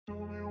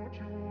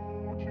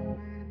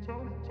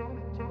I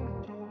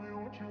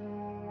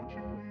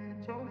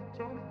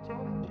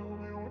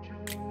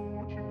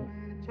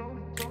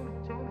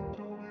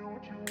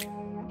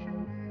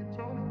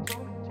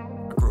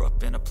grew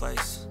up in a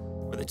place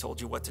where they told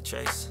you what to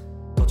chase,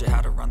 told you how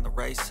to run the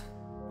race.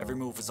 Every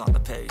move was on the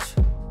page,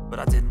 but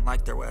I didn't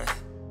like their way.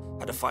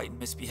 Had to fight and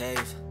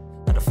misbehave,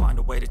 had to find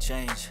a way to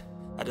change,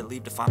 had to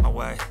leave to find my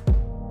way.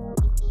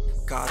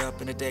 Caught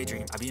up in a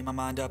daydream, I beat my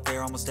mind up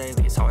there almost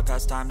daily. It's how I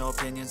pass time, no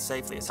opinions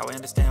safely. It's how I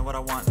understand what I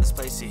want in this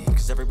place, see.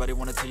 Cause everybody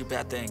wanna tell you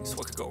bad things,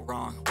 what could go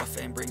wrong, what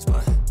fame brings.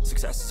 But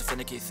success is a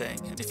finicky thing,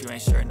 and if you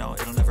ain't sure, no,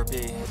 it'll never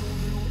be.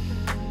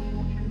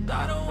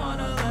 I don't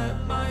wanna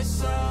let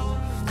myself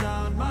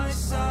down,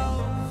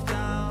 myself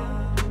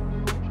down.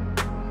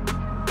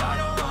 I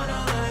don't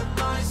wanna let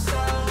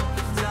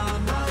myself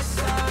down,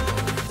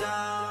 myself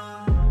down.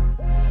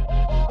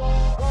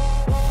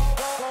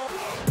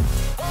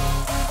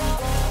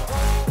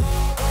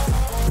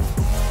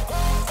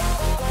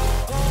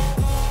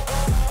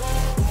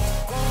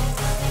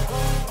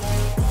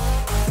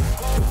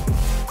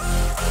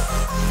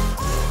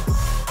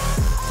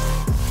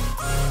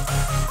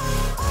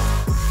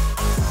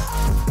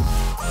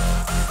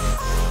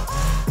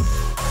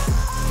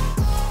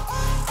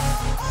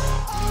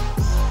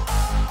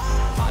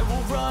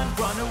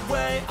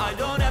 I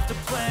don't have to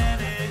plan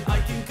it, I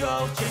can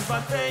go change my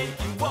fate.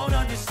 You won't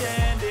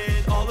understand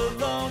it, all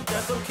alone,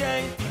 that's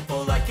okay.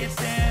 People I can't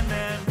stand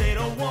them, they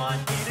don't want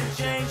me to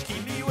change.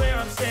 Keep me where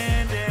I'm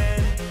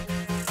standing,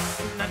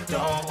 and I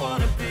don't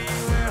wanna be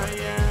where I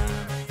am.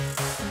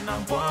 And I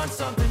want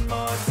something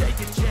more, take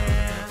a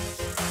chance.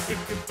 It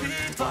could be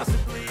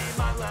possibly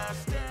my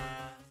last dance.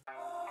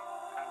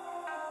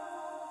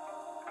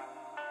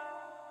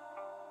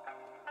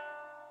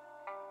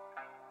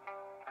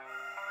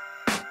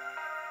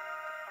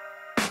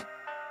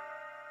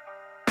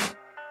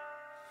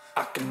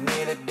 I can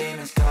hear the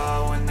demons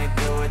call when they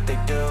do what they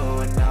do.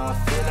 And now I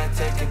feel like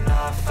taking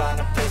off, find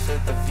a place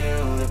with a view.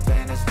 The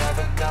pain is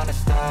never gonna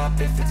stop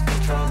if it's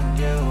controlling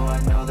you. I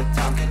know that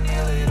time can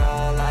heal it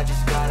all, I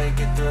just gotta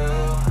get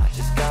through. I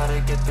just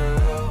gotta get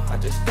through, I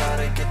just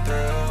gotta get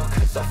through.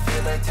 Cause I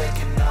feel like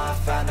taking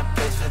off, find a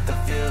place with a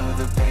view.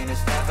 The pain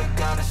is never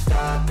gonna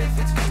stop if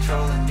it's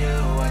controlling you.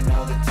 I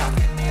know that time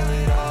can heal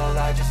it all,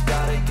 I just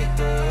gotta get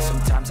through.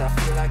 Sometimes I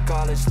feel like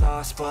all is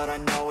lost, but I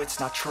know it's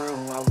not true.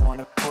 I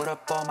wanna put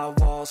up all my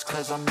walls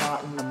cause I'm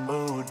not in the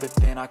mood, but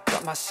then I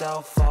cut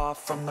myself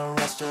off from the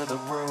rest of the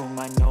room.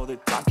 I know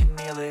that time can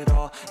heal it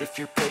all if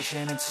you're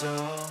patient, and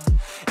soon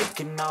it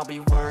can all be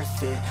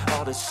worth it,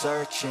 all the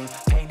searching.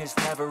 Pain is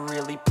never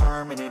really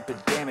permanent,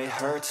 but damn it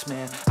hurts,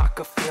 man. I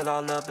could feel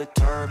all of the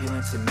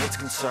turbulence and it's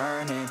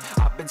concerning.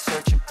 I've been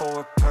searching for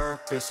a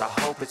purpose, I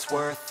hope it's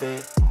worth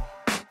it.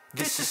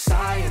 This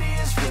society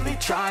is really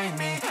trying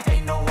me.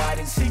 Ain't no hide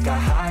and seek, I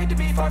hide to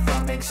be far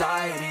from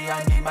anxiety.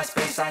 I need my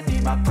space, I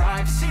need my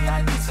privacy,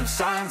 I need some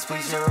silence,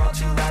 please. You're all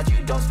too loud,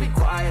 you don't speak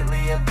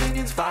quietly.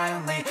 Opinions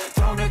violently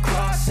thrown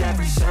across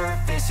every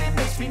surface, it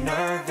makes me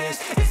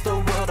nervous. Is the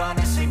world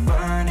honestly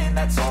burning?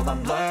 That's all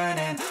I'm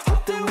learning.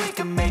 Hope that we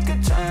can make a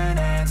turn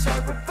and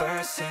start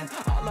reversing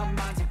all our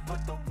minds.